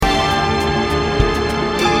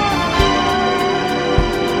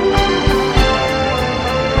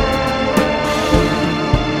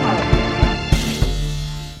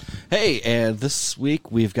this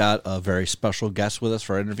week we've got a very special guest with us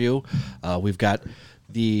for our interview. We've got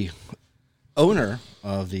the owner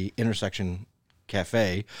of the Intersection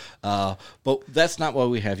Cafe, but that's not why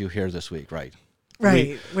we have you here this week, right?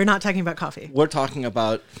 Right. We're not talking about coffee. We're talking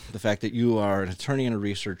about the fact that you are an attorney and a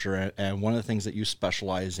researcher, and one of the things that you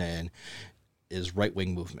specialize in is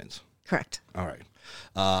right-wing movements. Correct. All right.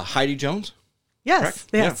 Heidi Jones? Yes. Correct?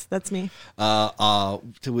 Yes, yeah. That's me.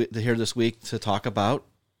 To here this week to talk about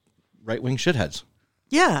right-wing shitheads.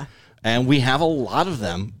 Yeah. And we have a lot of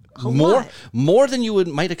them. More than you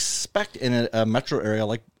might expect in a metro area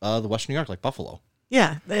like the West New York, like Buffalo.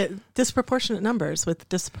 Yeah, disproportionate numbers with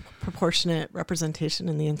disproportionate representation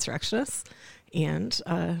in the insurrectionists and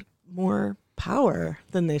more power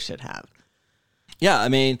than they should have. Yeah, I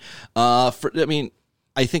mean, I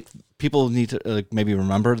think people need to maybe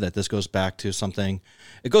remember that this goes back to something.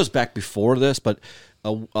 It goes back before this, but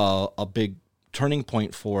a big turning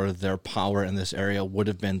point for their power in this area would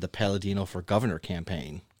have been the Palladino for Governor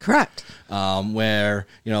campaign. Correct. Where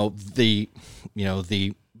the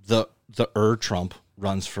Trump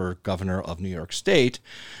runs for governor of New York State,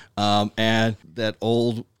 and that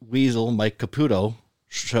old weasel Mike Caputo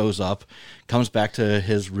shows up, comes back to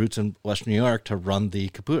his roots in West New York to run the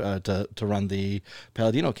to run the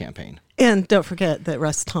Palladino campaign. And don't forget that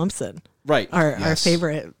Russ Thompson, right, our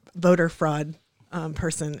favorite voter fraud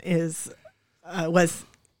person, was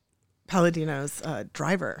Palladino's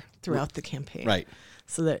driver throughout the campaign. Right.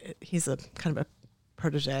 So that he's a kind of a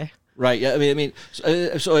protege. Right. Yeah.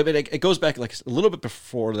 It goes back like a little bit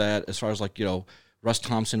before that, as far as Russ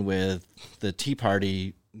Thompson with the Tea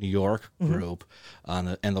Party New York group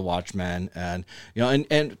and the Watchmen,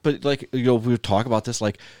 but we talk about this,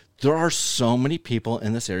 like there are so many people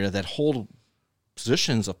in this area that hold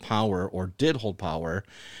positions of power or did hold power,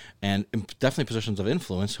 and definitely positions of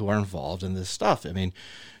influence who are involved in this stuff. I mean,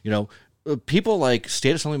 people like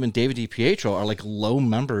State Assemblyman David DiPietro are like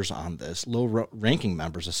low-ranking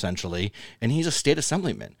members, essentially, and he's a state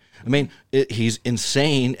assemblyman. I mean, he's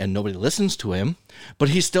insane and nobody listens to him, but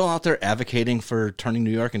he's still out there advocating for turning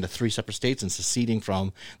New York into 3 separate states and seceding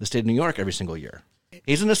from the state of New York every single year.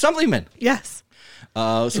 He's an assemblyman. Yes.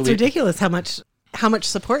 It's ridiculous how much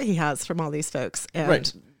support he has from all these folks and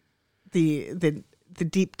right. the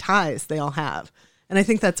deep ties they all have. And I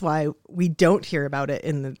think that's why we don't hear about it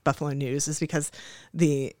in the Buffalo News, is because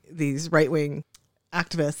these right-wing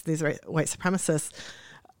activists, these white supremacists,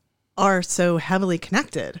 are so heavily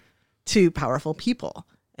connected to powerful people.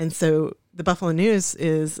 And so the Buffalo News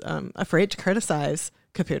is afraid to criticize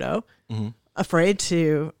Caputo, afraid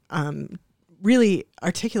to really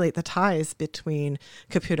articulate the ties between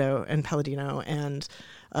Caputo and Palladino and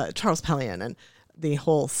Charles Pellion and the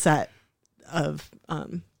whole set of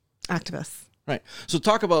activists. Right. So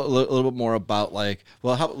talk about a little bit more about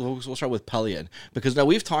we'll start with Pellion, because now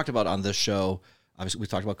we've talked about on this show, obviously we've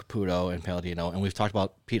talked about Caputo and Palladino, and we've talked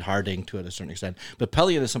about Pete Harding to a certain extent, but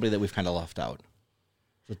Pellion is somebody that we've kind of left out.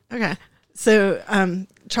 Okay. So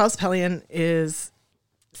Charles Pellion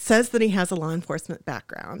says that he has a law enforcement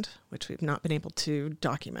background, which we've not been able to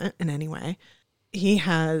document in any way. He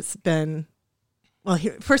has been,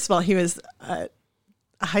 first of all, he was a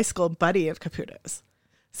high school buddy of Caputo's.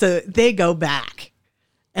 So they go back,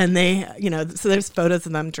 and so there's photos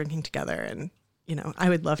of them drinking together, and, I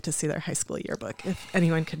would love to see their high school yearbook. If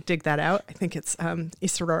anyone could dig that out, I think it's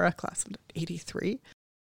East Aurora, class of 83.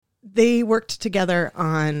 They worked together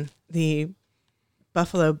on the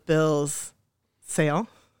Buffalo Bills sale,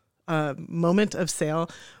 a moment of sale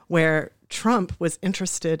where Trump was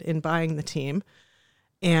interested in buying the team,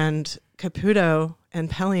 and Caputo and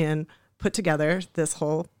Pellion put together this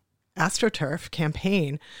whole AstroTurf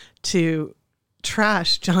campaign to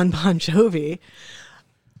trash John Bon Jovi,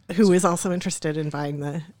 who was also interested in buying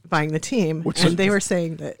the team. They were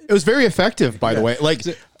saying that it was very effective, by the way.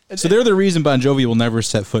 So they're the reason Bon Jovi will never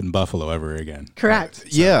set foot in Buffalo ever again. Correct.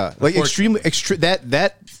 Yeah, extreme.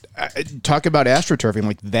 That talk about AstroTurfing,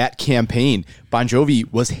 like that campaign. Bon Jovi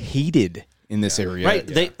was hated in this area. Right.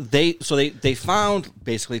 Yeah. They found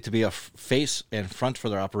basically to be a face and front for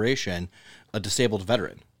their operation a disabled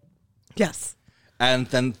veteran. Yes. And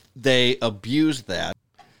then they abused that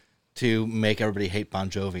to make everybody hate Bon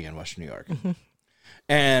Jovi in Western New York. Mm-hmm.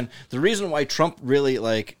 And the reason why Trump really,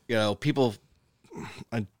 people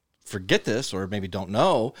forget this or maybe don't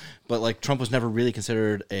know, but Trump was never really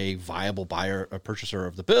considered a viable buyer or purchaser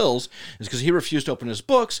of the bills is because he refused to open his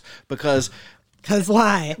books because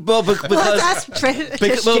why? Well, because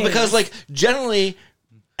generally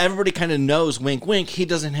everybody kind of knows, wink, wink, he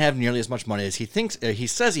doesn't have nearly as much money as he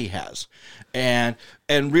says he has. And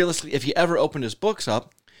realistically, if he ever opened his books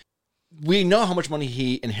up, we know how much money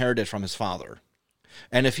he inherited from his father.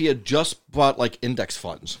 And if he had just bought like index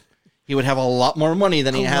funds, he would have a lot more money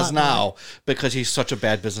than he has now because he's such a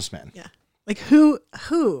bad businessman. Yeah. Like who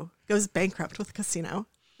goes bankrupt with a casino?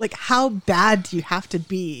 Like how bad do you have to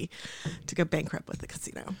be to go bankrupt with a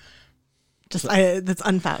casino? That's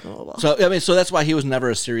unfathomable. So that's why he was never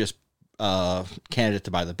a serious candidate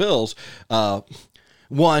to buy the Bills.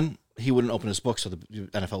 One, he wouldn't open his book, so the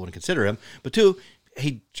NFL wouldn't consider him. But two,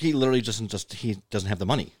 he literally he doesn't have the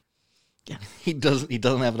money. Yeah, he doesn't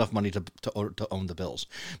have enough money to own the Bills.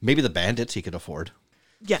 Maybe the Bandits he could afford.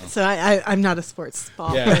 Yeah, so I'm not a sports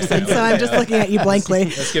ball person, so I'm just looking at you blankly.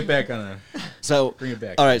 Let's get back on bring it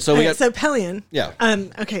back. All right, so so Pelion. Yeah.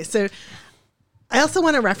 Okay, so I also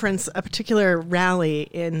want to reference a particular rally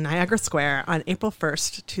in Niagara Square on April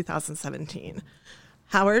 1st, 2017.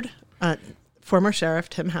 Howard, former Sheriff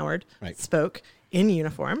Tim Howard, spoke in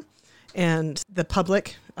uniform, and the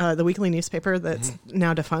public, the weekly newspaper that's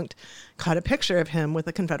now defunct, caught a picture of him with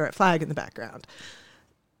a Confederate flag in the background.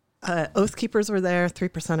 Oath Keepers were there,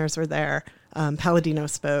 3%ers were there, Palladino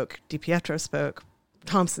spoke, DiPietro spoke,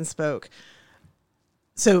 Thompson spoke.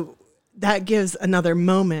 So that gives another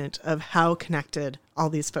moment of how connected all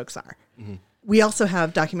these folks are. Mm-hmm. We also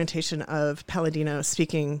have documentation of Palladino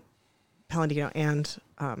and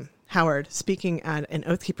Howard speaking at an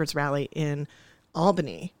Oath Keepers rally in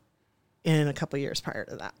Albany in a couple years prior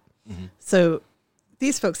to that. Mm-hmm. So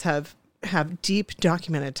these folks have deep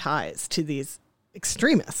documented ties to these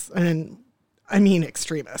extremists. And I mean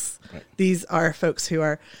extremists. Right. These are folks who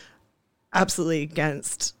are absolutely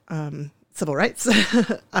against civil rights,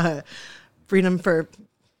 freedom for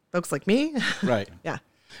folks like me. Right. Yeah.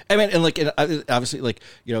 I mean, and obviously,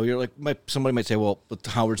 you're like, somebody might say, well, but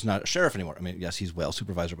Howard's not a sheriff anymore. I mean, yes, he's Wales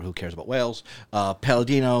supervisor, but who cares about Wales?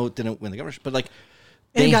 Palladino didn't win the governorship, but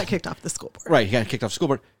and he got kicked off the school board. Right. He got kicked off the school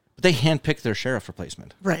board, but they handpicked their sheriff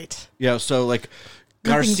replacement. Right. So Garcia.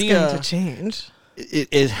 Garcia going to change.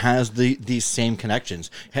 It has these same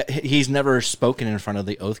connections. He's never spoken in front of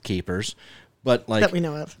the Oath Keepers, but that we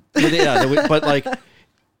know of.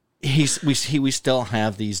 We still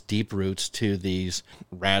have these deep roots to these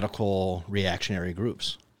radical reactionary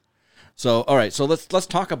groups. So all right, so let's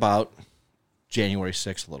talk about January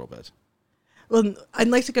 6th a little bit. Well, I'd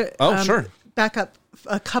like to go. Sure. Back up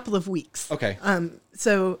a couple of weeks. Okay.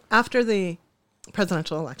 So after the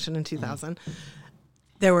presidential election in 2000,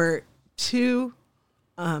 there were two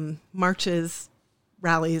marches,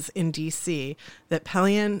 rallies in D.C. that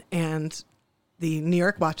Pelion and the New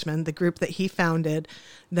York Watchman, the group that he founded,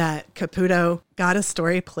 that Caputo got a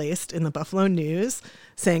story placed in the Buffalo News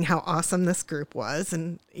saying how awesome this group was,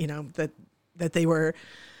 and that they were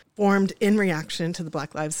formed in reaction to the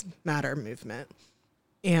Black Lives Matter movement.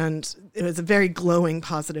 And it was a very glowing,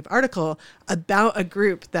 positive article about a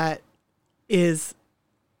group that is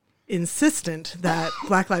insistent that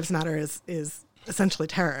Black Lives Matter is essentially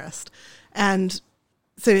terrorist. And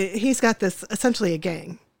so he's got this essentially a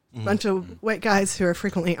gang, bunch of white guys who are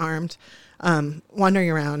frequently armed,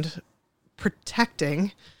 wandering around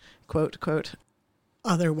protecting, quote, quote,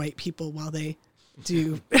 other white people while they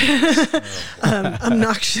do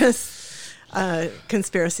obnoxious,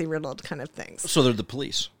 conspiracy-riddled kind of things. So they're the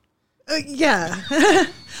police. Yeah.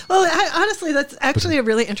 Well, honestly, that's actually a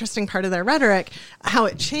really interesting part of their rhetoric, how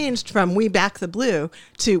it changed from "we back the blue"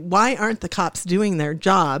 to "why aren't the cops doing their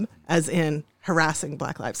job," as in harassing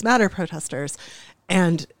Black Lives Matter protesters,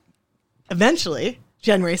 and eventually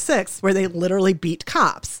January 6th, where they literally beat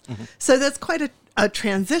cops. Mm-hmm. So that's quite a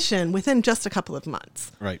transition within just a couple of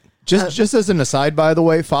months. Right. Just as an aside, by the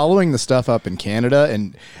way, following the stuff up in Canada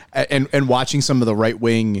and watching some of the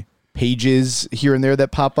right-wing pages here and there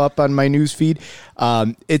that pop up on my news feed,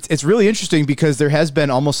 it's really interesting because there has been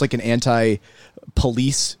almost like an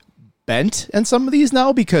anti-police bent in some of these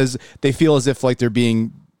now, because they feel as if like they're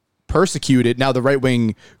being persecuted. Now the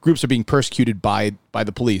right-wing groups are being persecuted by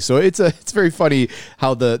the police. So it's very funny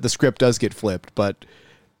how the script does get flipped. But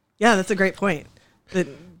yeah, that's a great point.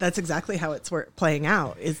 That's exactly how it's playing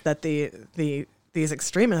out, is that these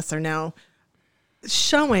extremists are now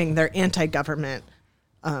showing their anti-government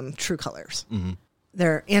true colors. Mm-hmm.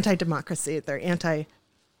 They're anti-democracy. They're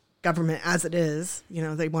anti-government as it is.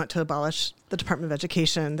 They want to abolish the Department of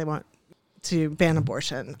Education. They want to ban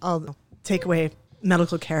abortion. Take away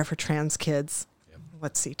medical care for trans kids. Yep.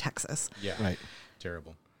 Let's see, Texas. Yeah, right.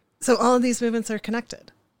 Terrible. So all of these movements are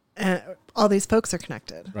connected. All these folks are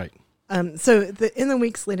connected. Right. So in the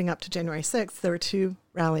weeks leading up to January 6th, there were two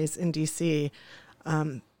rallies in D.C.,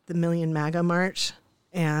 the Million MAGA March,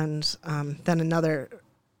 and then another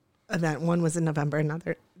event. One was in November,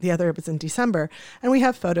 the other was in December. And we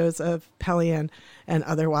have photos of Pellion and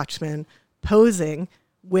other watchmen posing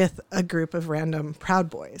with a group of random Proud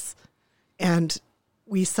Boys. And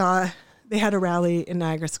we saw they had a rally in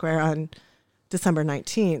Niagara Square on December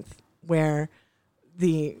 19th where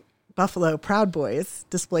the Buffalo Proud Boys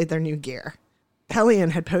displayed their new gear.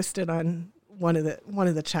 Pellion had posted on one of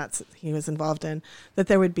the chats that he was involved in that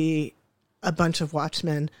there would be a bunch of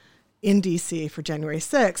watchmen in DC for January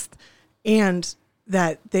 6th and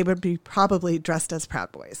that they would be probably dressed as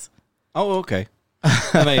Proud Boys. Oh, okay.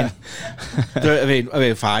 I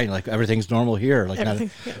mean, fine. Like everything's normal here. Like,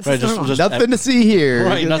 nothing to see here.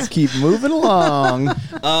 Right, let's keep moving along.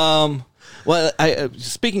 Well,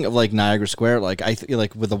 speaking of like Niagara Square, like I feel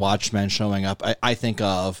like with the Watchmen showing up, I think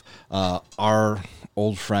of our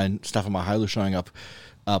old friend Stefan Mahailu showing up,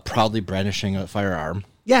 proudly brandishing a firearm.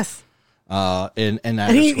 Yes. In Niagara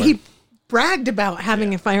and Square. he bragged about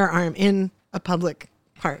having a firearm in a public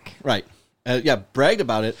park. Right. Bragged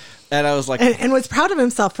about it, and I was like, and was proud of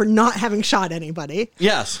himself for not having shot anybody.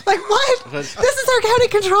 Yes, like what? This is our county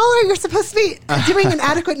controller. You're supposed to be doing an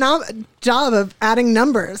adequate job of adding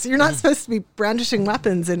numbers. You're not supposed to be brandishing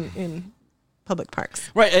weapons in public parks,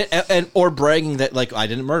 right? And or bragging that like I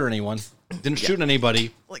didn't murder anyone, didn't shoot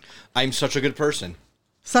anybody. Like I'm such a good person.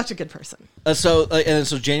 Such a good person. So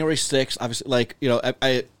January 6th, obviously, like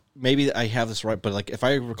I maybe I have this right, but like if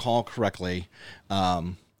I recall correctly.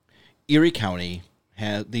 Erie County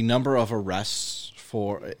had the number of arrests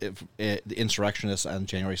for the insurrectionists on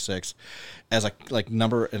January 6th as a like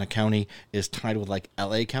number in a county is tied with like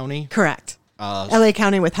LA County. Correct. LA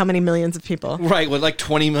County with how many millions of people? Right, with like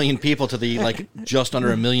 20 million people to the like just under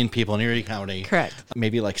 1 million people in Erie County. Correct.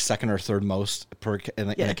 Maybe like second or third most in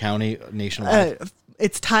a county nationwide.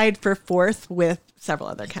 It's tied for fourth with several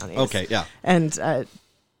other counties. Okay, yeah. And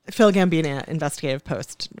Phil Gambina, Investigative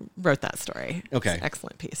Post, wrote that story. Okay.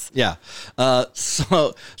 Excellent piece. Yeah.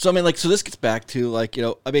 So I mean, like, so this gets back to like,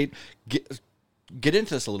 I mean, get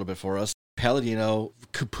into this a little bit for us. Palladino,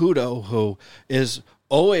 Caputo, who is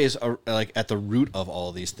always like at the root of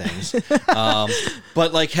all these things,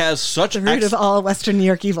 but like has such the root of all Western New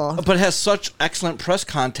York evil. But has such excellent press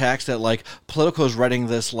contacts that like Politico is writing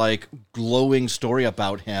this like glowing story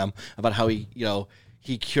about him, about how he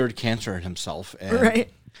cured cancer in himself. And, right.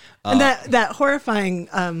 And that horrifying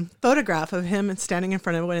photograph of him standing in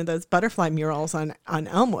front of one of those butterfly murals on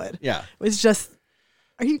Elmwood was just,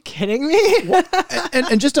 are you kidding me?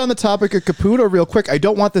 and just on the topic of Caputo real quick, I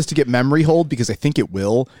don't want this to get memory hold because I think it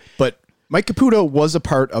will, but Mike Caputo was a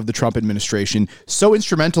part of the Trump administration, so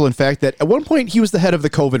instrumental, in fact, that at one point he was the head of the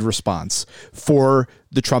COVID response for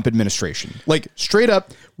the Trump administration. Like, straight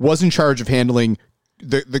up was in charge of handling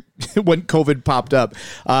the when COVID popped up.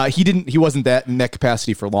 He wasn't in that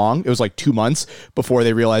capacity for long. It was like 2 months before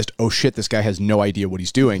they realized, oh shit, this guy has no idea what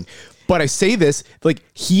he's doing. But I say this, like,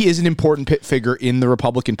 he is an important figure in the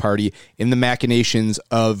Republican Party, in the machinations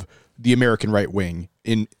of the American right wing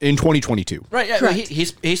in 2022. Right. Yeah.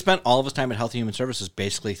 He spent all of his time at Health and Human Services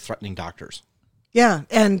basically threatening doctors. Yeah.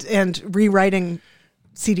 And rewriting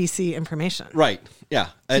CDC information. Right. Yeah.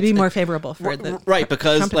 To be more favorable for the right,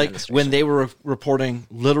 because Trump like when they were reporting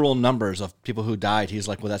literal numbers of people who died, he's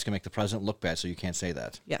like, well, that's gonna make the president look bad, so you can't say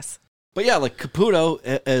that. Yes. But yeah, like Caputo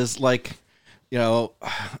is like,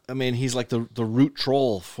 I mean, he's like the root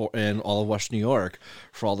troll in all of West New York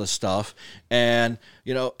for all this stuff, and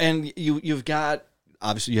you've got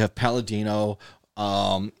obviously you have Palladino,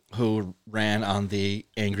 who ran on the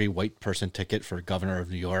angry white person ticket for governor of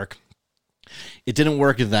New York. It didn't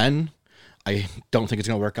work then. I don't think it's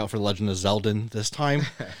going to work out for the Legend of Zeldin this time.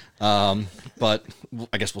 But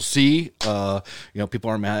I guess we'll see. People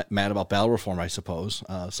are mad about bail reform, I suppose.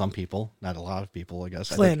 Some people, not a lot of people, I guess.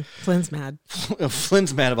 Flynn's mad.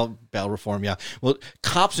 Flynn's mad about bail reform, yeah. Well,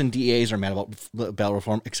 cops and DAs are mad about bail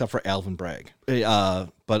reform, except for Alvin Bragg.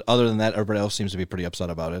 But other than that, everybody else seems to be pretty upset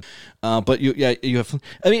about it. But you have,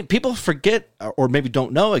 I mean, people forget or maybe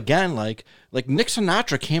don't know again, like Nick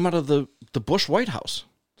Sinatra came out of the Bush White House.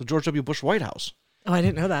 The George W. Bush White House. Oh, I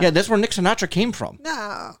didn't know that. Yeah, that's where Nick Sinatra came from.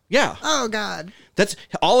 No. Yeah. Oh, God. That's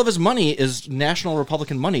all of his money is national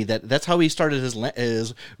Republican money. That's how he started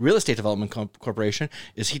his real estate development corporation.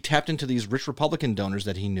 Is he tapped into these rich Republican donors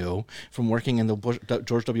that he knew from working in the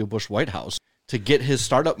George W. Bush White House to get his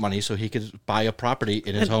startup money so he could buy a property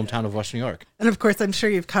in his hometown of West New York. And of course, I'm sure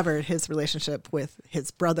you've covered his relationship with his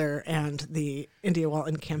brother and the India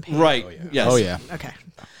Walton campaign. Right. Oh, yeah. Yes. Oh, yeah. Okay.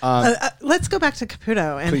 Let's go back to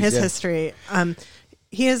Caputo and his history.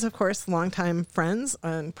 He is, of course, longtime friends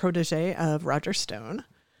and protege of Roger Stone.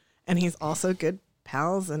 And he's also good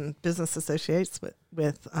pals and business associates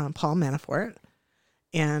with Paul Manafort.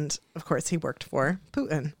 And of course, he worked for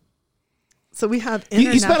Putin. So we have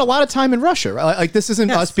he spent a lot of time in Russia, right? Like this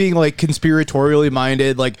isn't us being like conspiratorially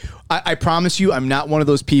minded. Like I promise you, I'm not one of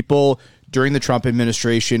those people during the Trump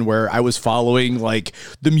administration where I was following like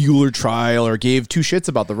the Mueller trial or gave two shits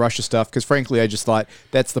about the Russia stuff. Because frankly, I just thought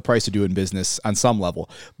that's the price of doing business on some level.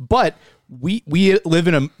 But we live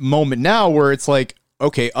in a moment now where it's like,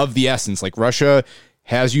 okay, of the essence, like Russia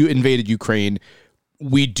has invaded Ukraine.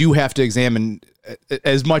 We do have to examine,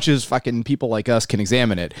 as much as fucking people like us can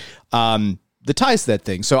examine it, the ties to that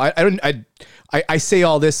thing. So I say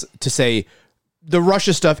all this to say the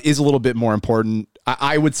Russia stuff is a little bit more important,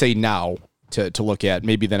 I would say now to look at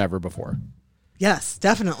maybe than ever before. Yes,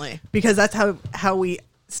 definitely. Because that's how we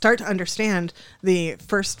start to understand the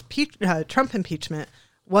first Trump impeachment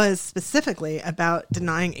was specifically about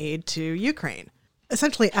denying aid to Ukraine,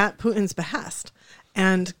 essentially at Putin's behest.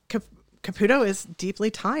 And Caputo is deeply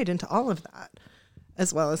tied into all of that,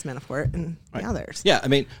 as well as Manafort and the others. Yeah, I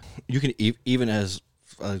mean, you can even as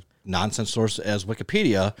a nonsense source as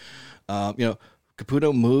Wikipedia,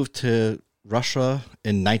 Caputo moved to Russia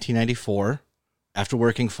in 1994 after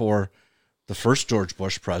working for the first George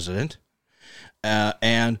Bush president.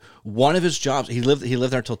 And one of his jobs, he lived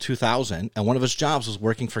there until 2000, and one of his jobs was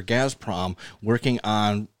working for Gazprom, working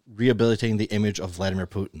on rehabilitating the image of Vladimir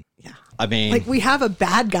Putin. Yeah. I mean, like we have a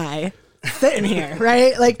bad guy sitting here,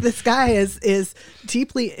 right? Like this guy is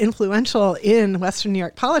deeply influential in Western New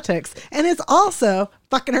York politics and is also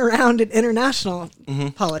fucking around in international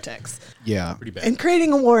politics. Yeah. pretty bad. And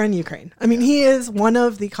creating a war in Ukraine. I mean, he is one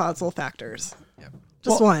of the causal factors. Yep.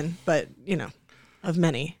 Just one, but of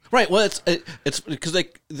many. Right. Well, it's because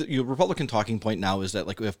like your Republican talking point now is that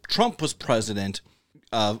like if Trump was president,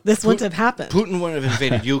 this wouldn't have happened. Putin wouldn't have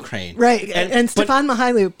invaded Ukraine. Right. And Stefan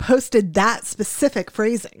Mihailou posted that specific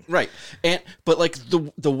phrasing. Right. But like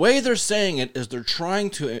the way they're saying it is they're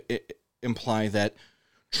trying to imply that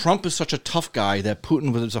Trump is such a tough guy that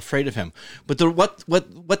Putin was afraid of him. But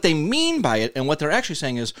what they mean by it and what they're actually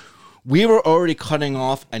saying is we were already cutting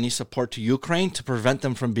off any support to Ukraine to prevent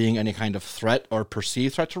them from being any kind of threat or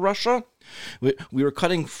perceived threat to Russia. We were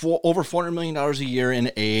cutting over $400 million a year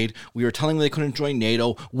in aid. We were telling them they couldn't join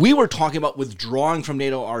NATO. We were talking about withdrawing from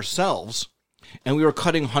NATO ourselves. And we were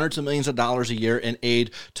cutting hundreds of millions of dollars a year in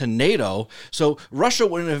aid to NATO. So Russia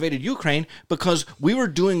wouldn't have invaded Ukraine because we were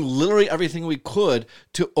doing literally everything we could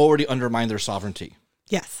to already undermine their sovereignty.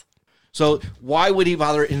 Yes. So why would he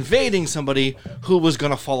bother invading somebody who was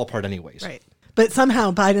going to fall apart anyways? Right. But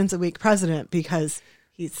somehow Biden's a weak president because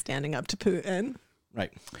he's standing up to Putin.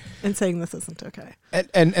 Right. And saying this isn't okay.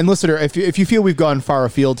 And listener, if you feel we've gone far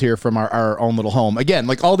afield here from our own little home, again,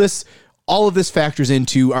 like all of this factors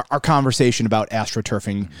into our conversation about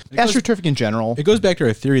astroturfing in general. It goes back to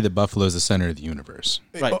our theory that Buffalo is the center of the universe.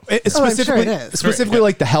 Right. Specifically, I'm sure it is. specifically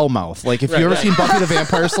like the Hellmouth. Like if you've ever seen Buffy the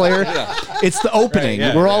Vampire Slayer, it's the opening.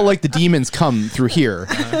 We're all like the demons come through here.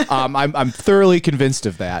 I'm thoroughly convinced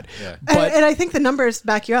of that. Yeah. But and I think the numbers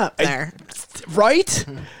back you up there. Right?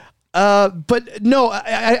 But no,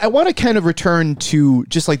 I want to kind of return to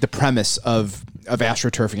just like the premise of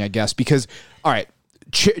astroturfing, I guess, because, all right,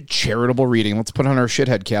 charitable reading, let's put on our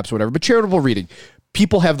shithead caps or whatever, but charitable reading,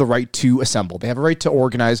 people have the right to assemble. They have a right to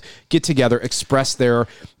organize, get together, express their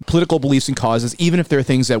political beliefs and causes, even if there are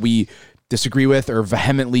things that we disagree with or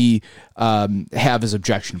vehemently have as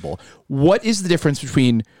objectionable. What is the difference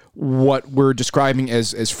between what we're describing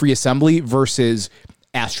as free assembly versus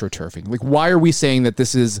astroturfing? Like, why are we saying that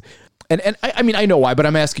this is, and I mean, I know why, but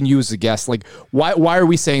I'm asking you as a guest, like, why are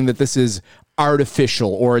we saying that this is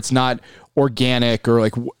artificial or it's not organic, or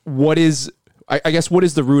like what is, I guess, what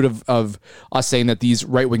is the root of us saying that these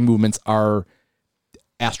right-wing movements are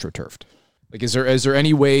astroturfed? Like, is there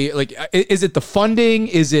any way, like, is it the funding?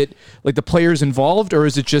 Is it like the players involved, or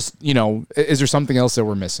is it just, is there something else that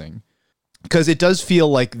we're missing? Because it does feel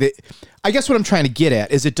like I guess what I'm trying to get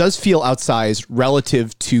at is it does feel outsized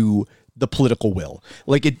relative to the political will.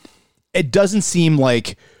 Like it doesn't seem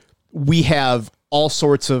like we have all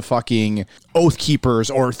sorts of fucking oath keepers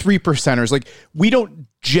or 3%ers. Like, we don't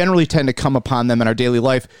generally tend to come upon them in our daily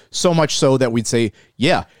life, so much so that we'd say,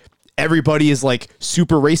 yeah, everybody is like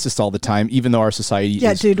super racist all the time, even though our society is.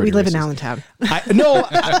 Yeah, dude, we live racist. in Allentown.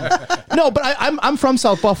 No, but I'm from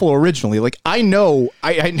South Buffalo originally. Like, I know,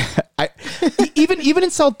 even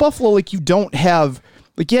in South Buffalo, like, you don't have,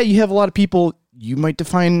 like, yeah, you have a lot of people. You might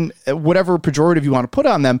define whatever pejorative you want to put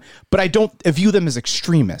on them, but I don't view them as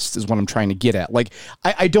extremists, is what I'm trying to get at. Like,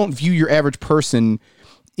 I don't view your average person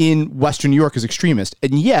in Western New York as extremist,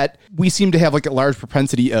 and yet we seem to have like a large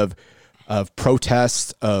propensity of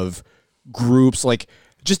protests, of groups. Like,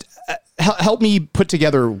 just help me put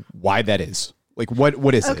together why that is. Like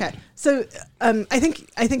what is it? Okay. So I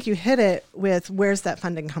think you hit it with where's that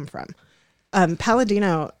funding come from?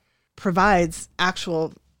 Palladino provides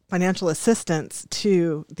actual financial assistance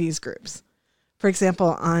to these groups. For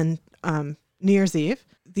example, on New Year's Eve,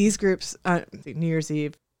 these groups, New Year's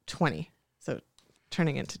Eve 20, so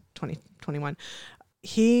turning into 2021,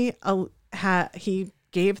 he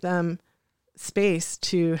gave them space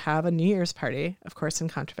to have a New Year's party, of course, in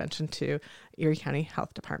contravention to Erie County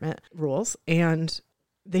Health Department rules. And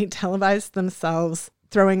they televised themselves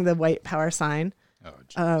throwing the white power sign,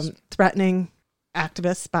 threatening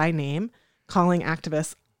activists by name, calling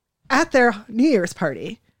activists at their New Year's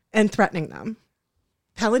party and threatening them.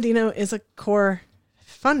 Palladino is a core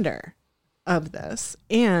funder of this.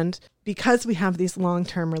 And because we have these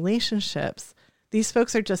long-term relationships, these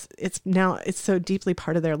folks are just, it's so deeply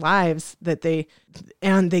part of their lives that they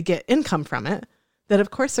get income from it, that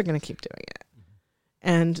of course they're going to keep doing it.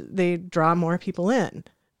 And they draw more people in.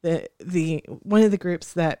 One of the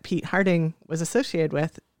groups that Pete Harding was associated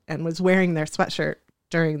with and was wearing their sweatshirt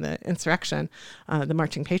during the insurrection, the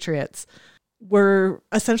Marching Patriots, were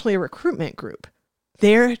essentially a recruitment group.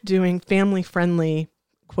 They're doing family-friendly,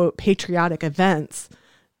 quote, patriotic events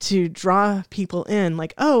to draw people in,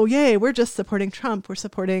 like, oh, yay, we're just supporting Trump. We're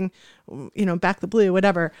supporting, Back the Blue,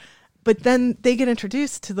 whatever. But then they get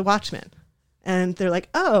introduced to the Watchmen and they're like,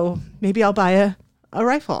 oh, maybe I'll buy a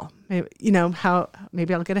rifle. Maybe,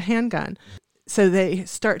 maybe I'll get a handgun. So they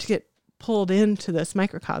start to get pulled into this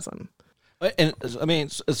microcosm. And I mean,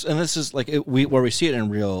 and this is like where we see it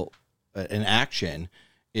in action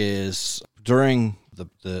is during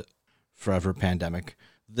the forever pandemic,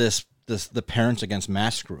 the Parents Against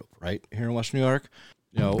Masks group, right here in Western New York,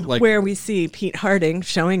 where we see Pete Harding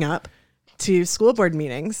showing up to school board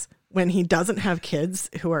meetings when he doesn't have kids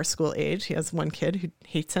who are school age. He has one kid who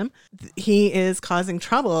hates him. He is causing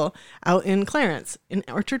trouble out in Clarence, in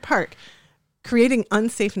Orchard Park, creating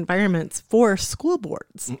unsafe environments for school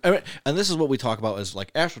boards. And this is what we talk about as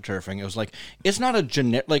like astroturfing. It was like, it's not a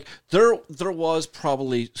generic, like there was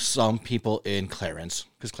probably some people in Clarence,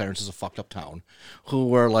 because Clarence is a fucked up town, who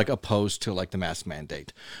were like opposed to like the mask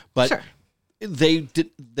mandate. But sure.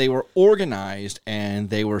 They were organized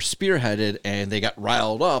and they were spearheaded and they got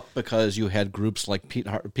riled up because you had groups like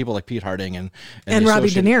people like Pete Harding and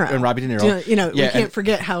Robbie De Niro. And Robbie De Niro. We can't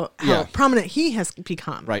forget how prominent he has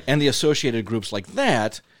become. Right. And the associated groups like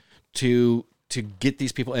that to get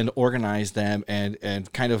these people and organize them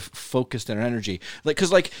and kind of focus their energy.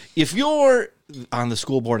 Because if you're on the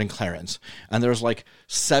school board in Clarence and there's like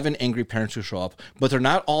 7 angry parents who show up, but they're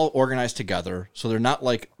not all organized together, so they're not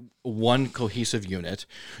like one cohesive unit,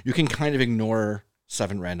 you can kind of ignore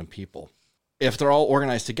 7 random people. If they're all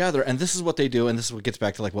organized together, and this is what they do, and this is what gets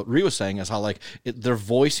back to like what Rhea was saying, is how their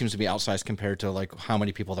voice seems to be outsized compared to like how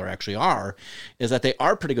many people there actually are, is that they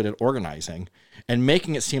are pretty good at organizing and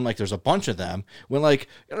making it seem like there's a bunch of them when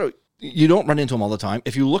you don't run into them all the time.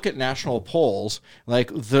 If you look at national polls,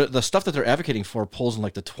 like the stuff that they're advocating for polls in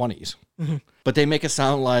like the 20s, mm-hmm. but they make it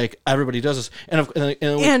sound like everybody does this, and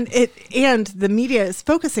the media is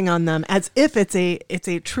focusing on them as if it's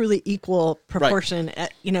a truly equal proportion.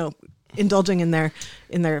 Right. Indulging in their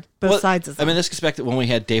both sides of them. I mean, this gets back to when we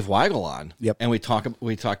had Dave Weigel on, yep. and we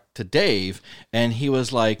talked to Dave, and he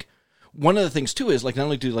was like, one of the things too is like not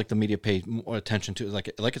only do like the media pay more attention to like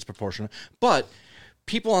it's proportional, but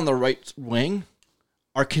people on the right wing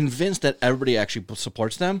are convinced that everybody actually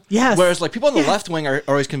supports them. Yes. Whereas like people on the left wing are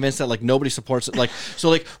always convinced that like nobody supports it. Like, so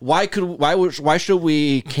like why should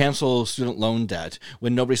we cancel student loan debt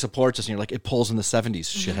when nobody supports us? And you're like, it pulls in the 70s,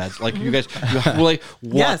 shitheads. Like you guys, we're like,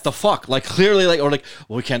 what yes. the fuck? Like clearly like, or like,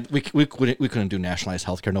 well, we couldn't do nationalized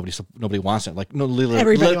healthcare. Nobody wants it. Like no, literally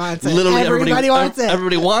everybody wants it. Literally everybody wants it.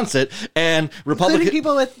 Everybody wants it. And Including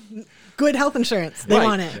people with good health insurance. They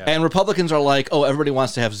want it. Yeah. And Republicans are like, oh, everybody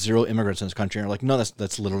wants to have 0 immigrants in this country. And you're like, no,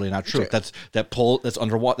 that's literally not true. Sure. That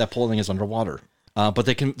polling is underwater. But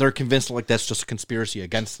they're convinced like that's just a conspiracy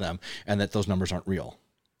against them and that those numbers aren't real.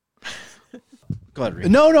 Go ahead, Rhea.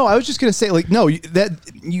 No, I was just going to say, like, no,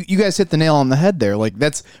 you guys hit the nail on the head there. Like,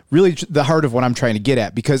 that's really the heart of what I'm trying to get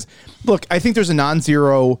at. Because, look, I think there's a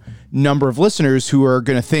non-zero number of listeners who are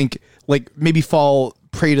going to think, like, maybe fall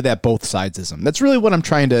prey to that both sidesism. That's really what I'm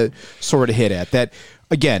trying to sort of hit at. That,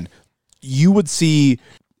 again, you would see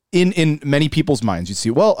in many people's minds, you see,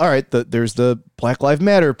 well, all right, there's the Black Lives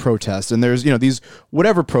Matter protests, and there's, these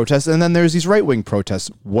whatever protests, and then there's these right-wing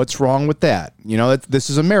protests. What's wrong with that? This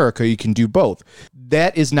is America. You can do both.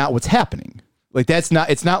 That is not what's happening. Like, it's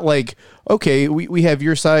not like, okay, we have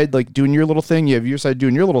your side, like, doing your little thing. You have your side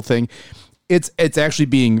doing your little thing. It's actually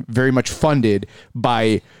being very much funded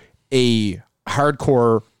by a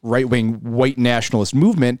hardcore right-wing white nationalist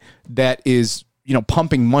movement that is,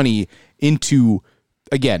 pumping money into,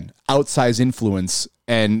 again, outsized influence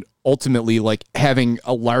and ultimately like having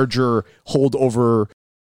a larger hold over,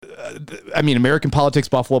 American politics,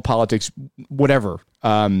 Buffalo politics, whatever.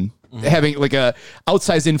 Having like a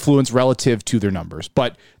outsized influence relative to their numbers,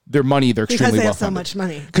 but their money, they're extremely because they well have so much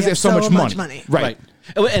money. Because they have so much money. Right.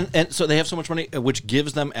 And so they have so much money, which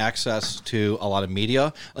gives them access to a lot of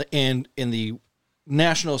media. And in the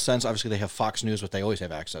national sense, obviously they have Fox News, which they always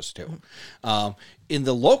have access to. In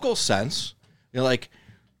the local sense, like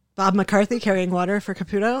Bob McCarthy carrying water for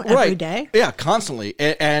Caputo every day. Yeah, constantly.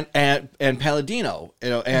 And Palladino,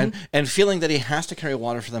 and feeling that he has to carry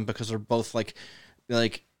water for them because they're both like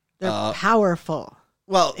they're powerful.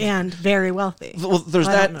 Well, and very wealthy. Well, there's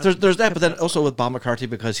that. There's that, but then also with Bob McCarthy,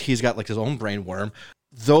 because he's got like his own brain worm.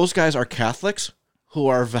 Those guys are Catholics who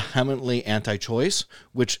are vehemently anti-choice,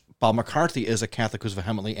 which Bob McCarthy is a Catholic who's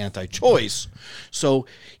vehemently anti-choice. So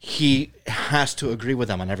he has to agree with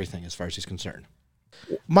them on everything as far as he's concerned.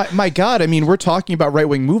 My God, we're talking about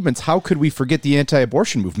right-wing movements. How could we forget the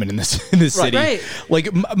anti-abortion movement in this city? Right. Like,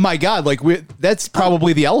 my God, like that's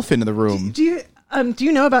probably the elephant in the room. Do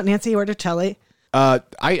you know about Nancy Orticelli?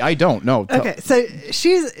 I don't know. Okay, so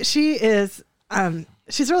she's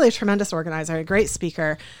really a tremendous organizer, a great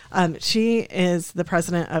speaker. She is the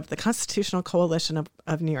president of the Constitutional Coalition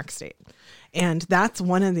of New York State, and that's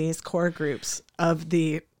one of these core groups of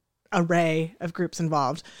the array of groups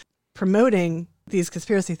involved, promoting these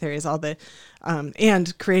conspiracy theories,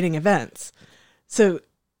 and creating events. So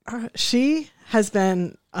she has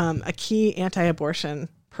been a key anti-abortion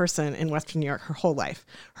person in Western New York her whole life.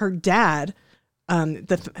 Her dad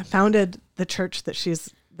founded the church that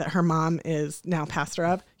her mom is now pastor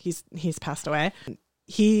of. He's passed away.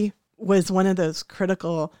 He was one of those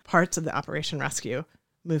critical parts of the Operation Rescue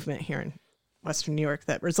movement here in Western New York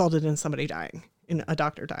that resulted in somebody dying, in a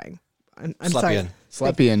doctor dying. I'm sorry.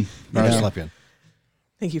 Slepian. Slepian.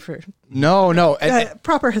 Thank you for no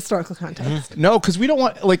proper historical context. No, because we don't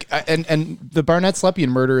want and the Barnett Slepian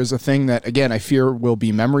murder is a thing that, again, I fear will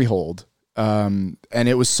be memory hold. And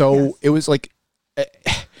it was it was like,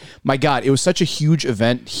 my God, it was such a huge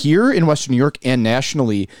event here in Western New York and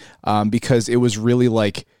nationally, because it was really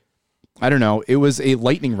like, I don't know, it was a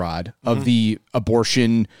lightning rod of the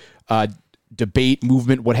abortion debate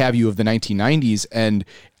movement, what have you, of the 1990s. And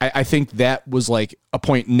I think that was like a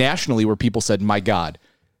point nationally where people said, my God,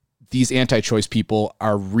 these anti-choice people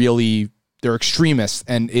are they're extremists,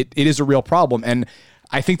 and it is a real problem. And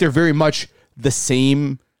I think they're very much the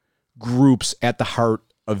same groups at the heart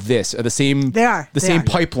of this, the same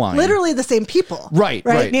pipeline, literally the same people. Right.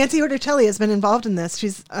 Nancy Orticelli has been involved in this.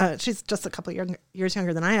 She's just a couple years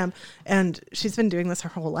younger than I am, and she's been doing this her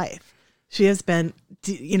whole life. She has been,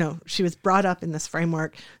 she was brought up in this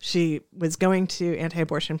framework. She was going to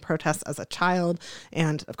anti-abortion protests as a child,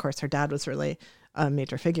 and of course her dad was really a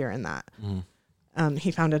major figure in that.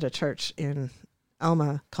 He founded a church in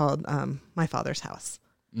Elma called My Father's House,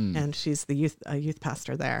 and she's a youth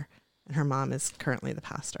pastor there. And her mom is currently the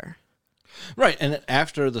pastor. Right. And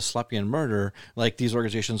after the Slepian murder, like, these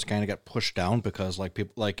organizations kind of got pushed down because, like,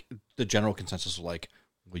 people, like, the general consensus was like,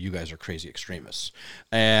 well, you guys are crazy extremists.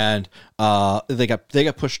 And they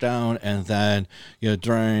got pushed down. And then,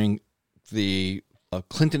 during the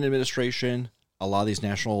Clinton administration, a lot of these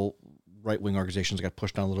national right-wing organizations got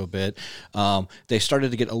pushed down a little bit. They started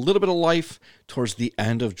to get a little bit of life towards the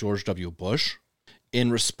end of George W. Bush, in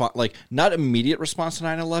response, like, not immediate response to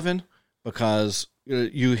 9/11, because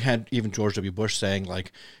you had even George W. Bush saying,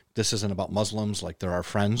 like, this isn't about Muslims, like, they're our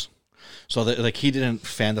friends. So that, like, he didn't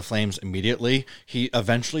fan the flames immediately. He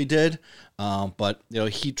eventually did, but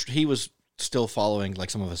he was still following, like,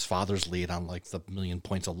 some of his father's lead on, like, the million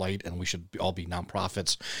points of light, and we should all be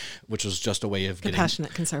nonprofits, which was just a way of getting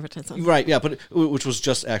compassionate conservatism. Right, yeah, but which was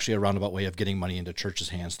just actually a roundabout way of getting money into churches'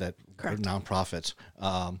 hands that are nonprofits.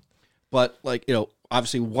 But, like,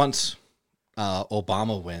 obviously once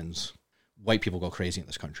Obama wins, white people go crazy in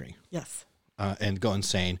this country. Yes. And go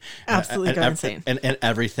insane. Absolutely go insane. And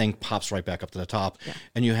everything pops right back up to the top. Yeah.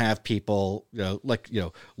 And you have people,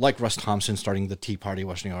 like Russ Thompson starting the Tea Party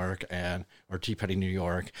West New York or Tea Party New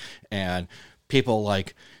York, and people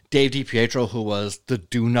like Dave DiPietro, who was the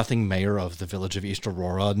do-nothing mayor of the village of East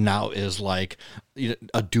Aurora, now is like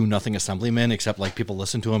a do-nothing assemblyman, except, like, people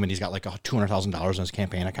listen to him, and he's got like $200,000 in his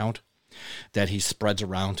campaign account that he spreads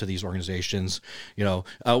around to these organizations.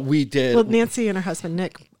 We did. Well, Nancy and her husband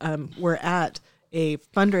Nick were at a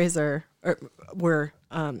fundraiser, where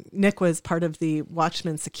Nick was part of the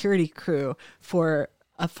Watchman security crew for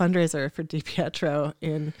a fundraiser for DiPietro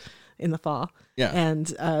in the fall. Yeah,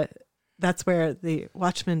 and that's where the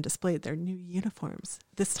Watchmen displayed their new uniforms,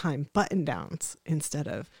 this time button-downs instead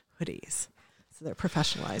of hoodies. So they're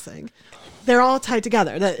professionalizing. They're all tied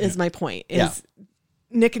together. That is my point.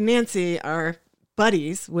 Nick and Nancy are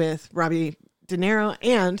buddies with Robbie De Niro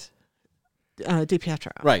and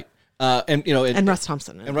DiPietro. Right. And Russ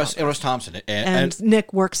Thompson. And Russ Thompson. And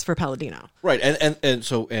Nick works for Palladino. Right. And then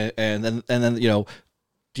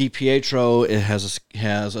DiPietro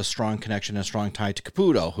has a strong connection, a strong tie to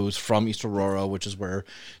Caputo, who's from East Aurora, which is where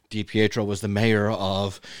DiPietro was the mayor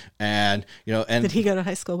of. And did he go to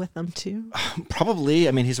high school with them too? Probably.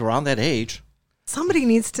 I mean, he's around that age. Somebody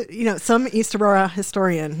needs to, some East Aurora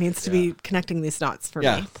historian needs to be connecting these dots for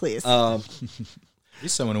me, please.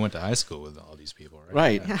 He's someone who went to high school with all these people, right?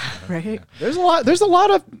 Right. Yeah, right. Yeah. There's a lot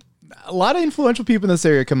of influential people in this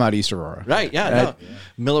area come out of East Aurora. Right. Yeah.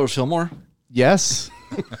 Miller Fillmore. Yes.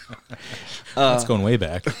 That's going way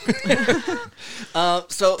back.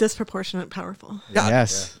 So disproportionate, powerful. Yeah.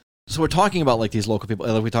 Yes. So we're talking about like these local people.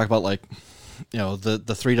 Like we talk about like,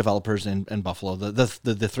 the three developers in Buffalo,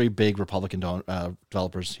 the three big Republican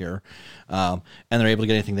developers here, and they're able to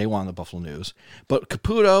get anything they want in the Buffalo News. But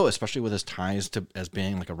Caputo, especially with his ties to as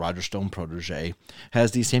being like a Roger Stone protege,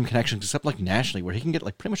 has these same connections, except like nationally, where he can get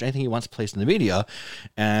like pretty much anything he wants placed in the media.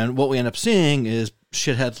 And what we end up seeing is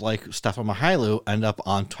shitheads like Stefan Mihailu end up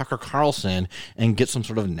on Tucker Carlson and get some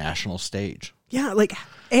sort of national stage. Yeah,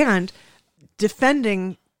 and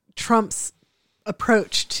defending Trump's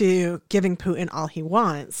approach to giving Putin all he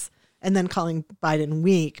wants and then calling Biden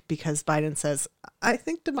weak because Biden says, I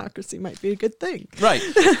think democracy might be a good thing. Right.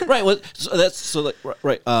 Right. Well,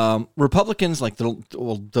 Republicans, like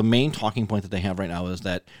the main talking point that they have right now is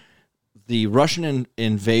that the Russian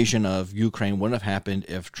invasion of Ukraine wouldn't have happened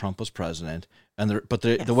if Trump was president. And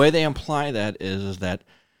the way they imply that is that,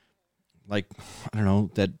 like, I don't know,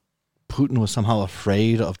 that Putin was somehow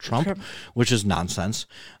afraid of Trump, which is nonsense.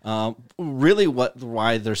 Really,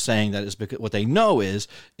 why they're saying that is because what they know is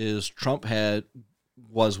Trump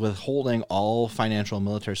was withholding all financial and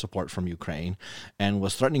military support from Ukraine and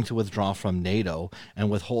was threatening to withdraw from NATO and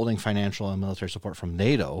withholding financial and military support from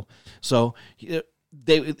NATO. So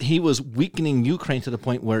he was weakening Ukraine to the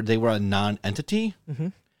point where they were a non-entity. Mm-hmm.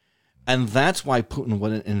 And that's why Putin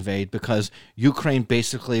wouldn't invade, because Ukraine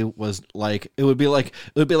basically was like, it would be like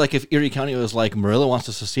if Erie County was like, Murillo wants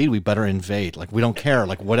to secede, we better invade. Like, we don't care.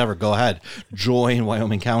 Like, whatever, go ahead. Join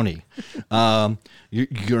Wyoming County.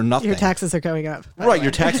 You're nothing. Your taxes are going up. Right.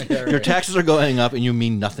 Your taxes are going up and you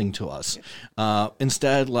mean nothing to us.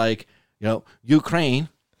 Instead, like, Ukraine,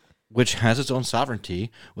 which has its own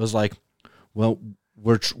sovereignty, was like, well,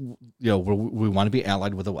 we want to be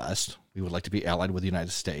allied with the West. We would like to be allied with the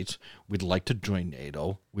United States. We'd like to join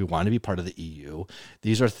NATO. We want to be part of the EU.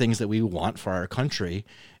 These are things that we want for our country.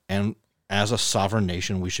 And as a sovereign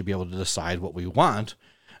nation, we should be able to decide what we want.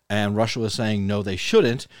 And Russia was saying, no, they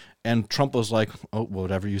shouldn't. And Trump was like, oh,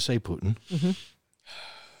 whatever you say, Putin. Mm-hmm.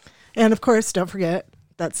 And of course, don't forget,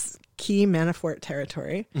 that's key Manafort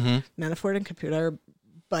territory. Mm-hmm. Manafort and Caputo are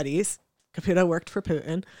buddies. Caputo worked for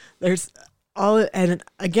Putin. There's and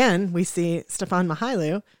again, we see Stefan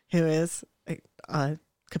Mihailu, who is a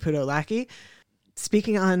Caputo lackey,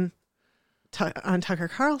 speaking on Tucker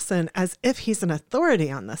Carlson as if he's an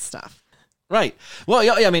authority on this stuff. Right. Well,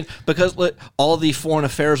 yeah. I mean, because all the foreign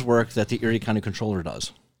affairs work that the Erie County Controller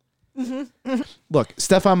does. Mm-hmm. Mm-hmm. Look,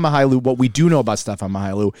 Stefan Mihailu, what we do know about Stefan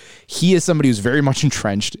Mihailu, he is somebody who's very much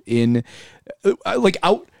entrenched in,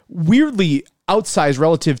 weirdly outsized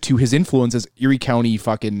relative to his influence as Erie County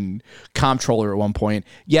fucking comptroller at one point.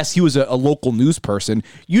 Yes, he was a local news person.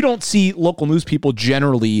 You don't see local news people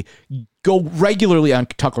generally go regularly on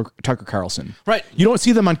Tucker Carlson. Right. You don't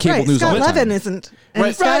see them on cable news all the time. Scott Levin isn't.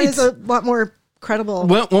 And Scott is a lot more credible.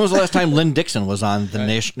 When was the last time Lynn Dixon was on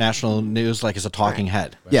the national news, like as a talking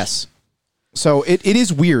head? Right. Yes. So it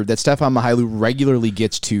is weird that Stefan Mihailu regularly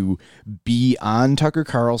gets to be on Tucker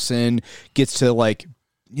Carlson, gets to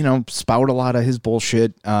spout a lot of his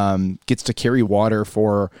bullshit, gets to carry water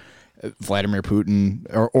for Vladimir Putin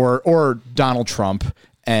or Donald Trump.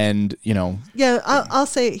 And, I'll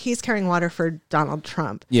say he's carrying water for Donald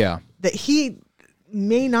Trump. Yeah. That he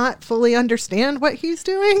may not fully understand what he's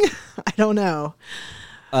doing. I don't know.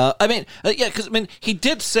 Because he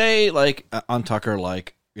did say on Tucker,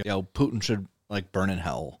 Putin should burn in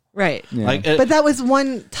hell. Right. Yeah. But that was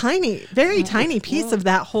one very tiny piece of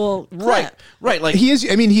that whole clip. Right. Like he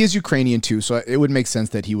is Ukrainian too, so it would make sense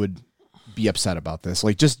that he would be upset about this,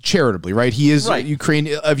 just charitably, right? He is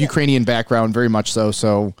Ukrainian background, very much so.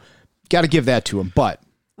 So got to give that to him. But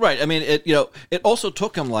right. I mean, it also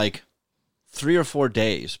took him 3 or 4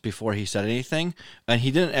 days before he said anything, and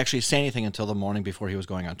he didn't actually say anything until the morning before he was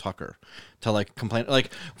going on Tucker to like complain.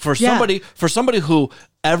 Like for somebody who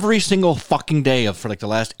every single fucking day for like the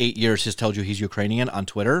last 8 years has told you he's Ukrainian on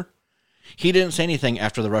Twitter, he didn't say anything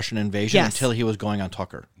after the Russian invasion until he was going on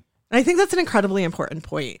Tucker. And I think that's an incredibly important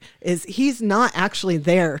point. Is he's not actually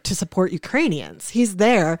there to support Ukrainians. He's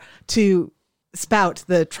there to spout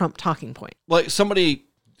the Trump talking point. Like somebody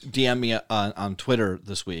DM'd me on Twitter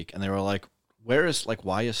this week, and they were like,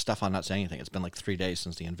 why is Stefan not saying anything? It's been like 3 days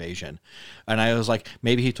since the invasion. And I was like,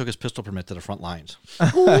 maybe he took his pistol permit to the front lines.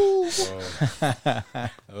 Oh.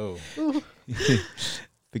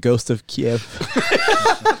 The ghost of Kiev.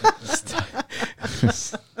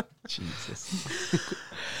 Jesus.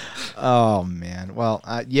 Oh man. Well,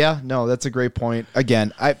 no, that's a great point.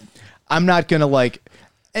 Again, I'm not gonna like,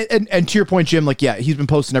 and to your point, Jim, like, yeah, he's been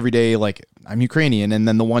posting every day, like, I'm Ukrainian, and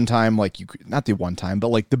then the one time, like, not the one time, but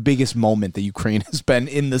like the biggest moment that Ukraine has been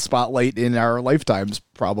in the spotlight in our lifetimes,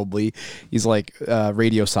 probably, he's like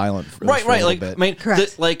radio silent for a little bit. I mean,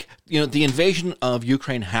 correct. The invasion of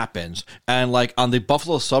Ukraine happens, and like on the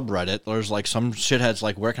Buffalo subreddit, there's like some shitheads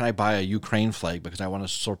like, where can I buy a Ukraine flag because I want to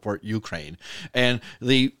support Ukraine? And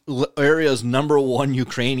the area's number one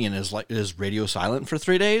Ukrainian is radio silent for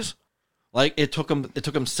 3 days. Like it took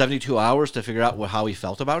him 72 hours to figure out how he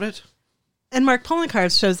felt about it. And Mark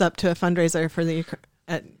Poloncarz shows up to a fundraiser for the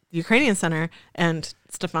Ukrainian Center, and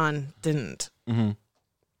Stefan didn't. Mm-hmm.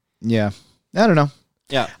 Yeah, I don't know.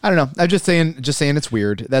 Yeah, I don't know. I'm just saying it's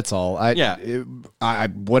weird. That's all. I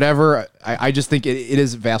just think it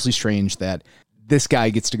is vastly strange that this guy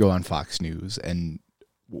gets to go on Fox News, and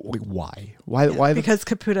why? Why? Because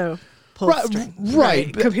Caputo pulls strings.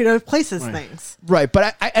 Right. Caputo places things. Right,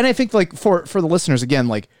 but I think like for the listeners again,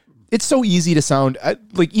 like, it's so easy to sound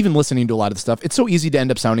like, even listening to a lot of the stuff, it's so easy to end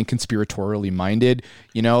up sounding conspiratorially minded.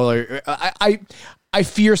 You know, I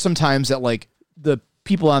fear sometimes that like the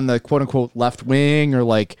people on the quote unquote left wing or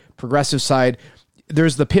like progressive side,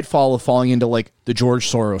 there's the pitfall of falling into like the George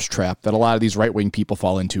Soros trap that a lot of these right wing people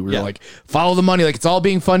fall into. Where you're like, follow the money, like it's all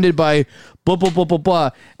being funded by blah blah blah blah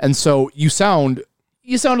blah, and so you sound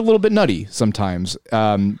a little bit nutty sometimes,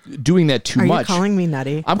 doing that too much. Are you calling me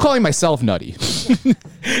nutty? I'm calling myself nutty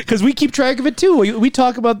because we keep track of it too. We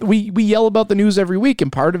talk about, we yell about the news every week,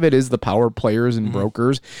 and part of it is the power players and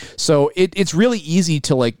brokers. So it's really easy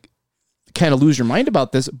to like kind of lose your mind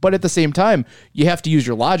about this, but at the same time, you have to use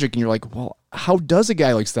your logic, and you're like, well, how does a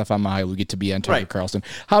guy like Stefan Mihailu get to be on Tucker Carlson?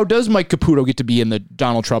 How does Mike Caputo get to be in the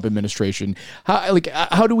Donald Trump administration?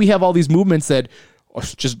 How do we have all these movements that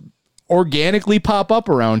just organically pop up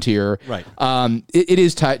around here? Right. It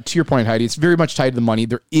is tied to your point, Heidi. It's very much tied to the money.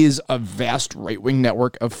 There is a vast right wing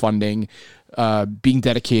network of funding being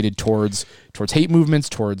dedicated towards hate movements,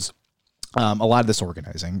 towards a lot of this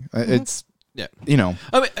organizing. It's you know.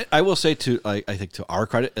 I mean, I will say I think to our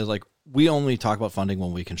credit is like, we only talk about funding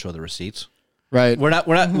when we can show the receipts. Right. We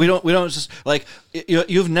don't just like,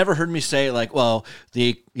 you've never heard me say like, well,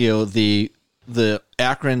 the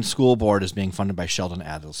Akron school board is being funded by Sheldon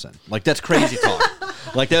Adelson. Like, that's crazy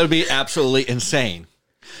talk. Like, that would be absolutely insane.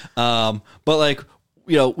 But like,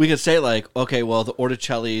 we could say like, okay, well, the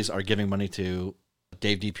Orticellis are giving money to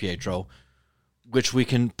Dave DiPietro, which we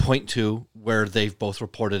can point to where they've both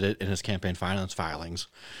reported it in his campaign finance filings,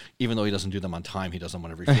 even though he doesn't do them on time. He does them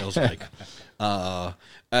whenever he feels like. And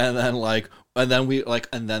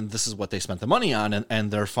then this is what they spent the money on,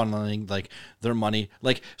 and they're funneling like their money.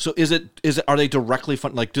 Like, so are they directly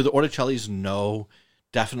like, do the Orticellis know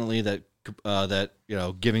definitely that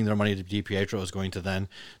giving their money to DiPietro is going to then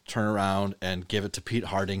turn around and give it to Pete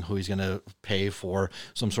Harding, who he's going to pay for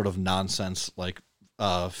some sort of nonsense like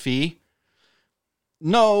fee?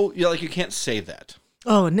 No, you can't say that.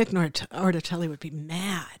 Oh, Nick Orticelli would be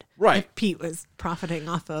mad. Right. If Pete was profiting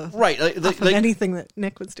off of anything that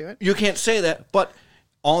Nick was doing. You can't say that, but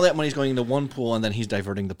all that money's going into one pool, and then he's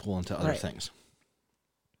diverting the pool into other things.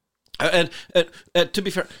 And to be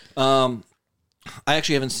fair, I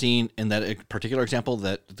actually haven't seen in that particular example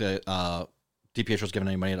that DiPietro's given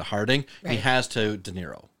any money to Harding. Right. He has to De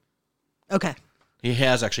Niro. Okay. He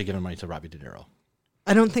has actually given money to Robbie De Niro.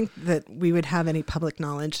 I don't think that we would have any public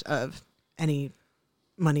knowledge of any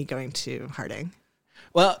money going to Harding.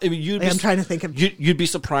 Well, I mean, I'm trying to think of. You'd be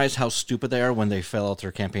surprised how stupid they are when they fill out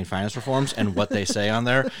their campaign finance reforms and what they say on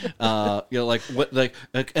there. And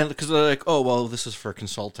because they're like, oh, well, this is for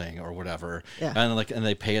consulting or whatever, and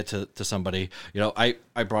they pay it to somebody.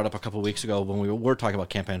 I brought up a couple of weeks ago when we were talking about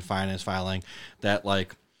campaign finance filing that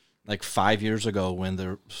like like 5 years ago when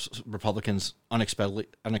the Republicans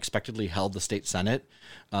unexpectedly held the state Senate,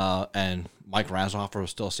 and Mike Razoffer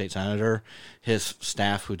was still a state senator. His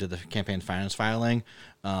staff, who did the campaign finance filing,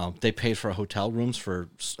 they paid for hotel rooms for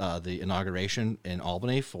the inauguration in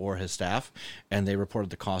Albany for his staff, and they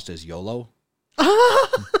reported the cost as YOLO.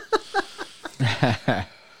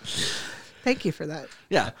 Thank you for that.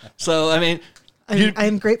 Yeah. So I mean,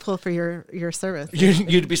 I'm grateful for your service.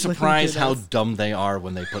 You'd be surprised how dumb they are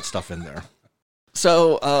when they put stuff in there.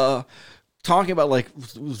 So, talking about like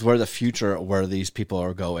where the future, where these people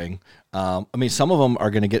are going. I mean, some of them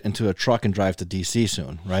are going to get into a truck and drive to DC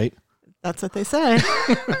soon, right? That's what they say.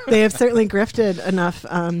 They have certainly grifted enough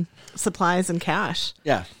supplies and cash,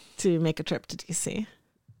 to make a trip to DC.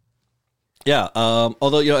 Yeah.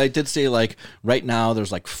 Although I did say like right now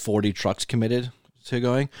there's like 40 trucks committed to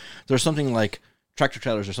going. There's something like tractor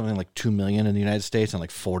trailers are something like 2 million in the United States, and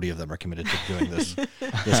like 40 of them are committed to doing this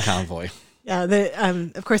convoy. Yeah,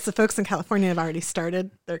 of course, the folks in California have already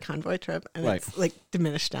started their convoy trip, and it's like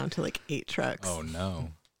diminished down to like 8 trucks. Oh no!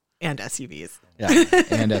 And SUVs. Yeah,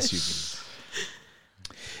 and SUVs.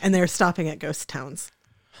 And they're stopping at ghost towns.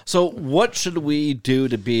 So, what should we do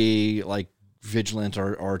to be like vigilant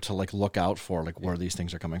or to like look out for like where these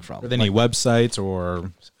things are coming from? Are there any websites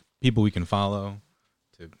or people we can follow?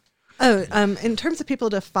 In terms of people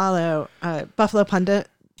to follow, Buffalo Pundit,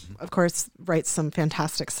 of course, writes some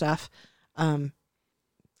fantastic stuff. I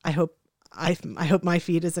hope my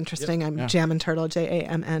feed is interesting. I'm Jammin Turtle,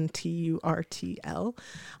 JAMNTURTL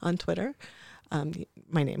on Twitter.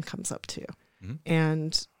 My name comes up too,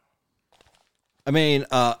 and I mean,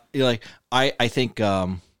 I think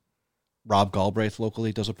Rob Galbraith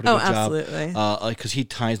locally does a pretty good job. Absolutely. Because he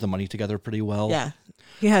ties the money together pretty well. Yeah.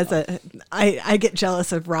 He has I get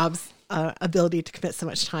jealous of Rob's ability to commit so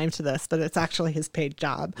much time to this, but it's actually his paid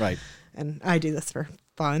job. Right. And I do this for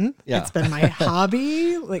fun. Yeah. It's been my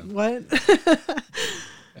hobby. Like, what?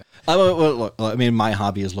 Look, I mean, my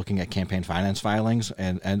hobby is looking at campaign finance filings,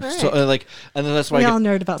 and right. So and then that's why we all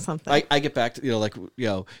nerd about something. I get back to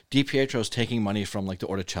DiPietro's taking money from like the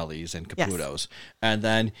Orticellis and Caputos, and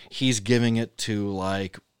then he's giving it to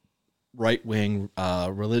like right wing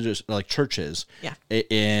religious like churches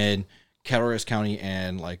in Cattaraugus County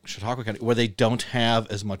and like Chautauqua County, where they don't have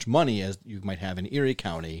as much money as you might have in Erie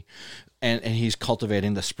County, and he's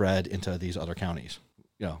cultivating the spread into these other counties.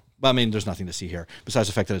 But I mean, there's nothing to see here besides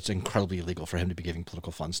the fact that it's incredibly illegal for him to be giving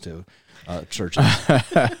political funds to churches.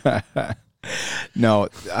 No,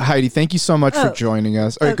 Heidi, thank you so much for joining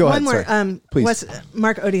us. All right, go ahead. One more, please.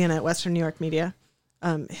 Mark Odian at Western New York Media.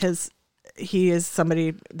 He is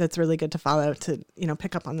somebody that's really good to follow to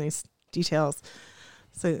pick up on these details.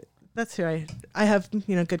 So that's who I have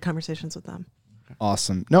good conversations with them.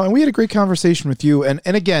 Awesome. No, and we had a great conversation with you. And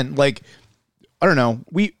again, like, I don't know,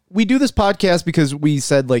 we do this podcast because we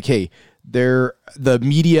said like, hey, the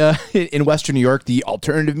media in Western New York, the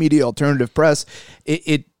alternative media, alternative press,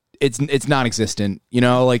 it's non-existent.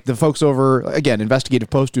 Like the folks over, again, Investigative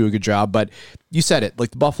Post do a good job, but you said it, like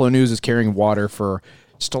the Buffalo News is carrying water for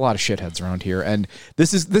just a lot of shitheads around here. And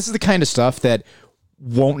this is the kind of stuff that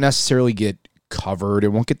won't necessarily get covered. It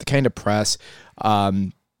won't get the kind of press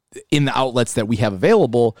in the outlets that we have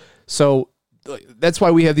available. So that's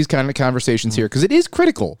why we have these kind of conversations here, because it is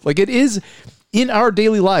critical. Like it is in our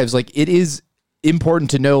daily lives. Like it is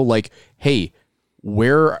important to know, like, hey,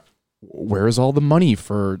 where is all the money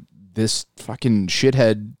for this fucking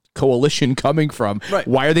shithead coalition coming from? Right.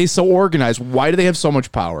 Why are they so organized? Why do they have so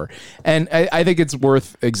much power? And I think it's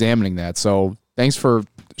worth examining that. So thanks for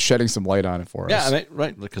shedding some light on it for us. Yeah, I mean,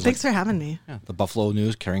 right. Because thanks for having me. Yeah, the Buffalo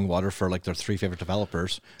News carrying water for like their 3 favorite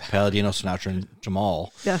developers, Palladino, Sinatra, and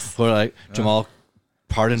Jamal. Yes. Who are like Jamal,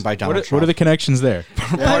 pardoned by Donald Trump. What are the connections there?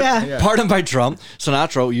 Pardoned by Trump.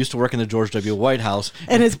 Sinatra used to work in the George W. White House,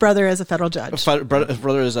 and his brother is a federal judge. His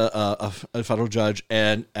brother is a federal judge,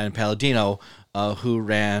 and Palladino, who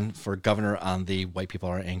ran for governor on the White People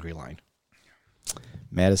Are Angry line.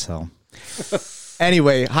 Mad as hell.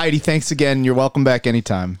 Anyway, Heidi, thanks again. You're welcome back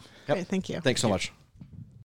anytime. Yep. Great, thank you. Thanks so much.